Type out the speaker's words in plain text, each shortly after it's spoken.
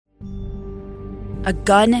a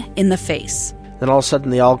gun in the face. Then all of a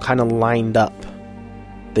sudden, they all kind of lined up.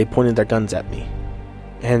 They pointed their guns at me.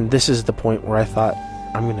 And this is the point where I thought,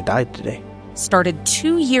 I'm going to die today. Started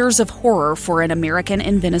 2 years of horror for an American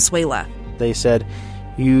in Venezuela. They said,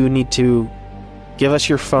 you need to give us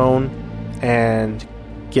your phone and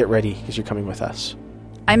get ready because you're coming with us.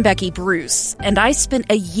 I'm Becky Bruce, and I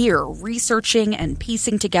spent a year researching and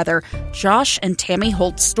piecing together Josh and Tammy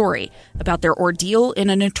Holt's story about their ordeal in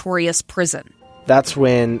a notorious prison. That's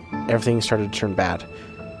when everything started to turn bad.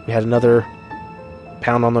 We had another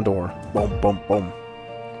pound on the door. Boom, boom, boom.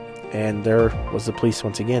 And there was the police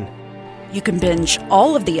once again. You can binge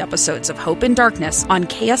all of the episodes of Hope in Darkness on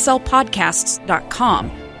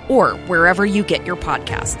KSLpodcasts.com or wherever you get your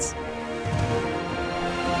podcasts.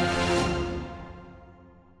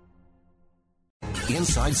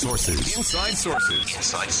 Inside Sources. Inside Sources.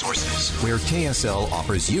 Inside Sources. Where KSL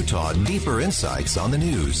offers Utah deeper insights on the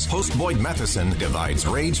news. Host Boyd Matheson divides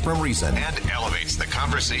rage from reason And elevates the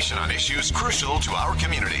conversation on issues crucial to our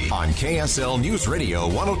community. on KSL News Radio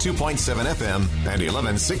 102.7 FM and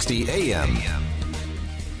 1160 AM.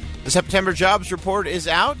 The September jobs report is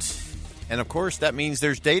out. And, of course, that means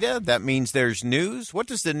there's data. That means there's news. What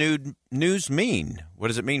does the news mean? What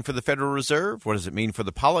does it mean for the Federal Reserve? What does it mean for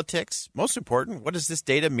the politics? Most important, what does this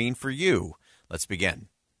data mean for you? Let's begin.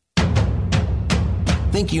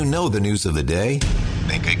 Think you know the news of the day?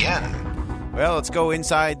 Think again. Well, let's go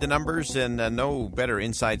inside the numbers, and no better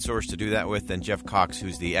inside source to do that with than Jeff Cox,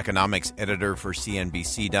 who's the economics editor for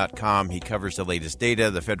CNBC.com. He covers the latest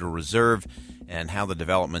data, the Federal Reserve, and how the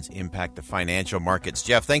developments impact the financial markets.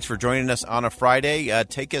 Jeff, thanks for joining us on a Friday.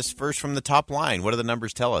 Take us first from the top line. What do the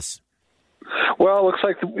numbers tell us? Well, it looks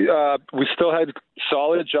like we still had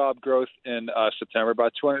solid job growth in September,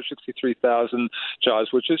 about 263,000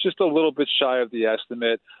 jobs, which is just a little bit shy of the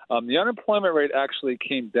estimate. The unemployment rate actually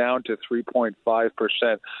came down to 3.5%.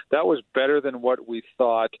 That was better than what we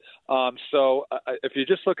thought. So if you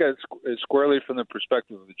just look at it squarely from the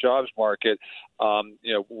perspective of the jobs market,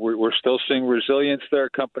 we're still seeing resilience there.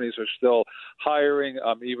 Companies are still hiring,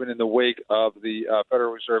 even in the wake of the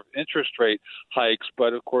Federal Reserve interest rate hikes.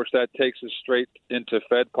 But, of course, that takes us straight into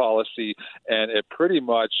Fed policy, and it pretty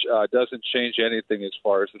much doesn't change anything as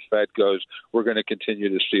far as the Fed goes. We're going to continue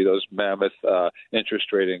to see those mammoth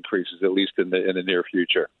interest rate increases, at least in the near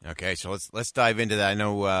future. Okay, so let's dive into that. I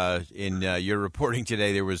know in your reporting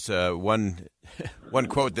today there was one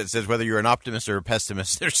quote that says whether you're an optimist or a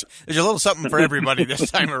pessimist, there's a little something for everybody this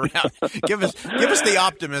time around. Give us the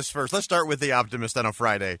optimist first. Let's start with the optimist on a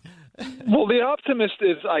Friday. Well, the optimist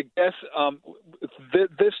is, I guess,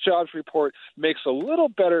 this jobs report makes a little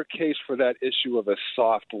better case for that issue of a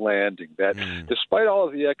soft landing, that despite all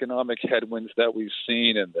of the economic headwinds that we've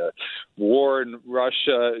seen and the war in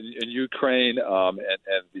Russia and Ukraine and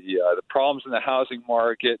the problems in the housing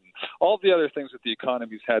market and all the other things that the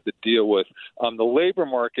economy's had to deal with, the labor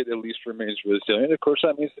market at least remains resilient. Of course,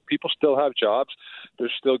 that means that people still have jobs. They're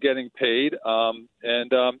still getting paid, and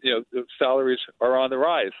the salaries are on the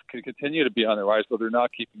rise, can continue to be on the rise, though they're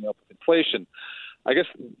not keeping up with inflation. I guess,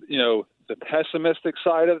 the pessimistic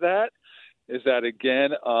side of that is that,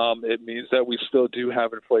 again, it means that we still do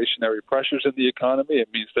have inflationary pressures in the economy. It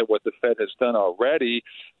means that what the Fed has done already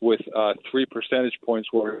with 3 percentage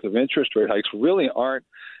points worth of interest rate hikes really aren't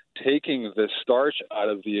taking the starch out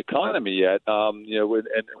of the economy yet. And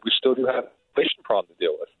we still do have an inflation problem to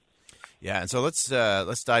deal with. Yeah, and so let's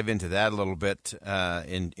dive into that a little bit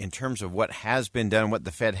in terms of what has been done, what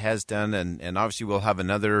the Fed has done, and obviously we'll have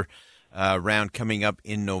another round coming up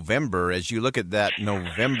in November. As you look at that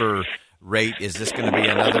November rate, is this going to be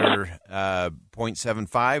another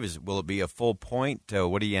 0.75? Will it be a full point?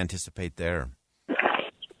 What do you anticipate there?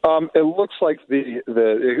 It looks like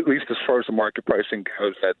at least as far as the market pricing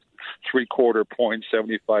goes, that 0.75 point,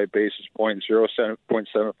 75 basis point,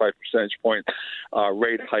 0.75 percentage point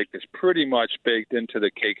rate hike is pretty much baked into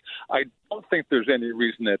the cake. I don't think there's any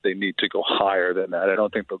reason that they need to go higher than that. I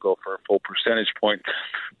don't think they'll go for a full percentage point.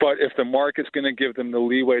 But if the market's going to give them the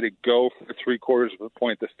leeway to go for 0.75 of a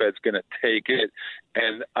point, the Fed's going to take it.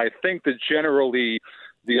 And I think that generally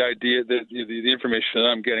the idea that the information that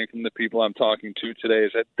I'm getting from the people I'm talking to today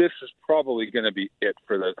is that this is probably going to be it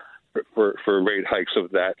for rate hikes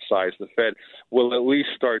of that size. The Fed will at least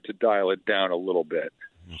start to dial it down a little bit.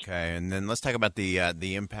 Okay, and then let's talk about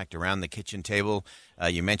the impact around the kitchen table.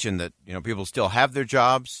 You mentioned that people still have their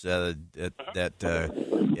jobs, that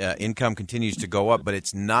income continues to go up, but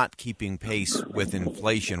it's not keeping pace with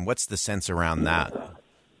inflation. What's the sense around that?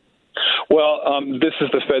 Well, this is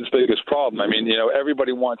the Fed's biggest problem. I mean,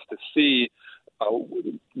 everybody wants to see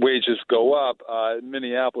wages go up.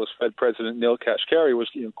 Minneapolis Fed President Neil Kashkari was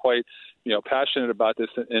quite passionate about this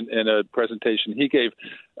in a presentation he gave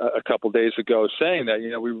a couple days ago, saying that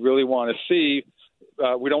we really want to see.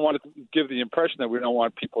 We don't want to give the impression that we don't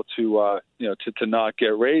want people to not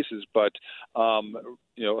get raises, but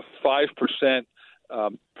 5%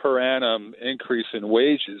 per annum increase in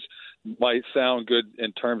wages might sound good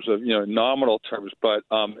in terms of nominal terms, but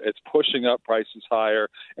it's pushing up prices higher,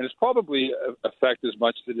 and it's probably affect as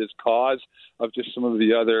much as it is cause of just some of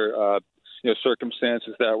the other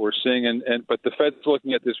circumstances that we're seeing. But the Fed's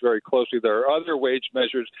looking at this very closely. There are other wage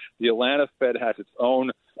measures. The Atlanta Fed has its own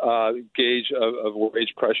gauge of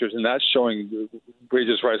wage pressures, and that's showing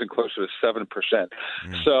wages rising closer to 7%.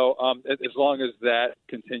 So as long as that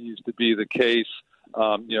continues to be the case,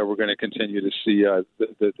 we're going to continue to see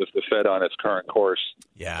the Fed on its current course.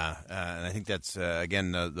 Yeah, and I think that's,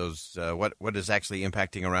 again, what is actually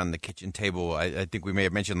impacting around the kitchen table. I think we may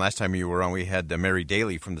have mentioned last time you were on, we had Mary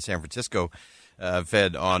Daly from the San Francisco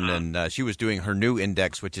Fed on, and she was doing her new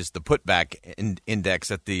index, which is the putback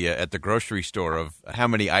index at the grocery store of how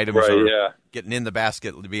many items are getting in the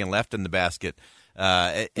basket, being left in the basket.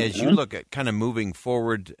 As you look at kind of moving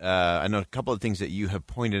forward, I know a couple of things that you have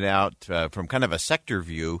pointed out from kind of a sector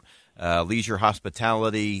view. Leisure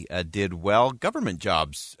hospitality did well. Government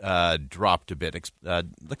jobs dropped a bit.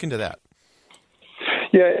 Look into that.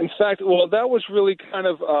 Yeah, in fact, well, that was really kind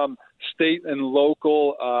of state and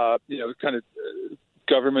local, kind of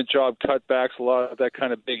government job cutbacks, a lot of that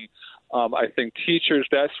kind of big. I think teachers,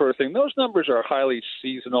 that sort of thing. Those numbers are highly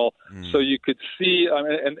seasonal, so you could see,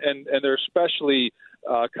 and they're especially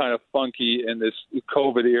kind of funky in this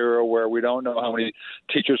COVID era where we don't know how many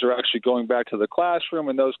teachers are actually going back to the classroom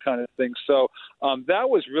and those kind of things. So that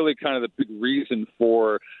was really kind of the big reason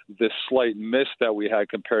for this slight miss that we had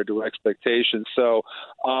compared to expectations. So,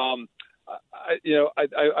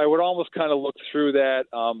 I would almost kind of look through that.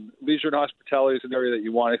 Leisure and hospitality is an area that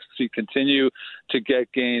you want to see continue to get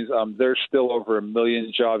gains. There's still over 1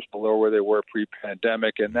 million jobs below where they were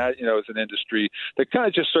pre-pandemic, and that is an industry that kind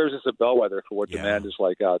of just serves as a bellwether for what demand is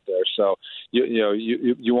like out there. So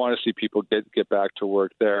you want to see people get back to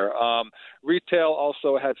work there. Retail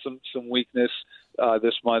also had some weakness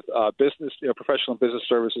this month. Business, professional and business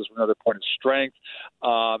services were another point of strength.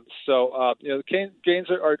 The gains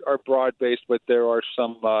are broad-based, but there are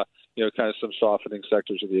some, kind of some softening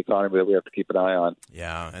sectors of the economy that we have to keep an eye on.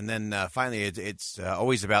 Yeah, and then finally, it's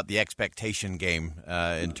always about the expectation game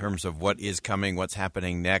in terms of what is coming, what's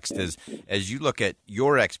happening next. As you look at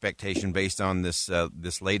your expectation based on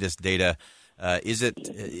this latest data, is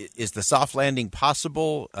the soft landing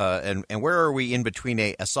possible? And where are we in between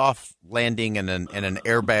a soft landing and an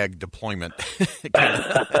airbag deployment?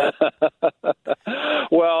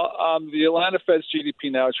 Well, the Atlanta Fed's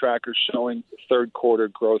GDP Now tracker is showing third quarter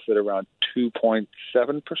growth at around 2.7%,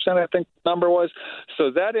 I think the number was.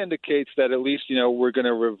 So that indicates that at least, we're going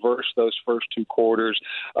to reverse those first 2 quarters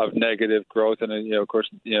of negative growth. And then, of course,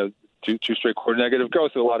 two straight quarter negative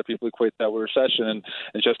growth. A lot of people equate that with recession,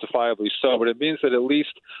 and justifiably so. But it means that at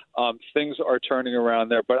least things are turning around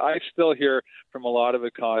there. But I still hear from a lot of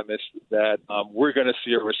economists that we're going to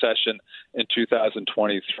see a recession in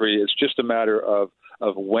 2023. It's just a matter of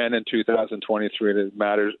when in 2023, and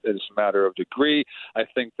it's a matter of degree. I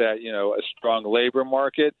think that a strong labor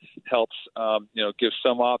market helps give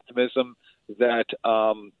some optimism that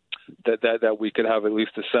that we could have at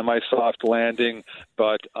least a semi-soft landing,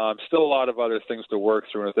 but still a lot of other things to work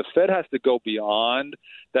through. And if the Fed has to go beyond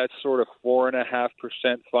that sort of 4.5%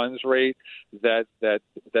 funds rate that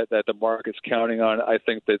the market's counting on, I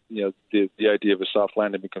think that the idea of a soft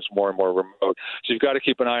landing becomes more and more remote. So you've got to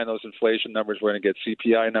keep an eye on those inflation numbers. We're going to get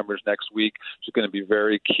CPI numbers next week, which is going to be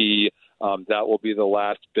very key. That will be the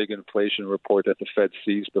last big inflation report that the Fed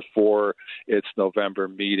sees before its November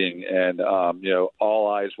meeting, and all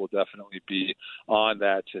eyes will definitely be on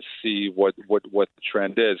that to see what the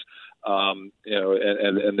trend is. And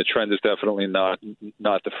the trend is definitely not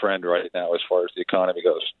the friend right now as far as the economy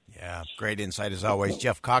goes. Yeah, great insight as always.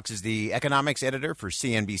 Jeff Cox is the economics editor for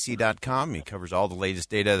CNBC.com. He covers all the latest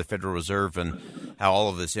data, the Federal Reserve, and how all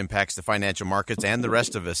of this impacts the financial markets and the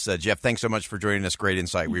rest of us. Jeff, thanks so much for joining us. Great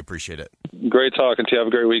insight. We appreciate it. Great talking to you. Have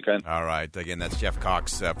a great weekend. All right. Again, that's Jeff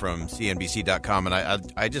Cox from CNBC.com.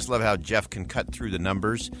 And I just love how Jeff can cut through the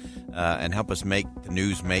numbers and help us make the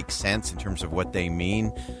news make sense in terms of what they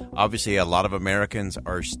mean. Obviously, a lot of Americans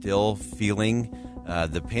are still feeling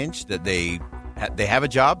the pinch that they have a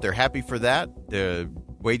job. They're happy for that. The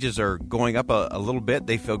wages are going up a little bit.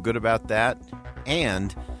 They feel good about that.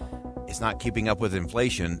 And is not keeping up with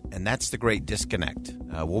inflation, and that's the great disconnect.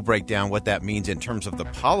 We'll break down what that means in terms of the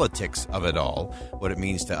politics of it all, what it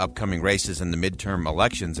means to upcoming races and the midterm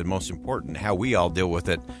elections, and most important, how we all deal with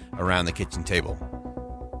it around the kitchen table.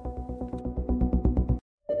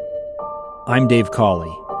 I'm Dave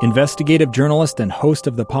Cawley, investigative journalist and host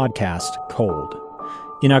of the podcast Cold.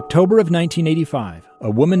 In October of 1985,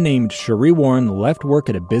 a woman named Cherie Warren left work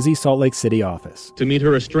at a busy Salt Lake City office to meet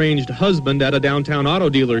her estranged husband at a downtown auto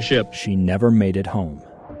dealership. She never made it home.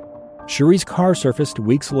 Cherie's car surfaced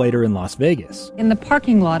weeks later in Las Vegas. In the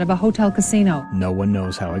parking lot of a hotel casino. No one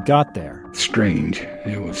knows how it got there. Strange.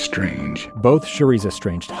 It was strange. Both Cherie's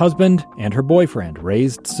estranged husband and her boyfriend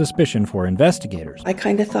raised suspicion for investigators. I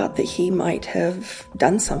kind of thought that he might have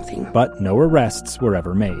done something. But no arrests were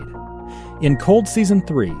ever made. In Cold Season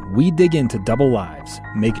 3, we dig into double lives,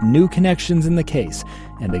 make new connections in the case,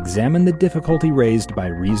 and examine the difficulty raised by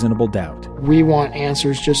reasonable doubt. We want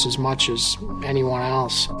answers just as much as anyone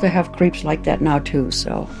else. They have creeps like that now too,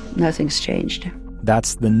 so nothing's changed.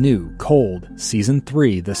 That's the new Cold Season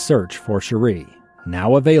 3, The Search for Cherie,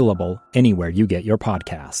 now available anywhere you get your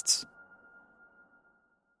podcasts.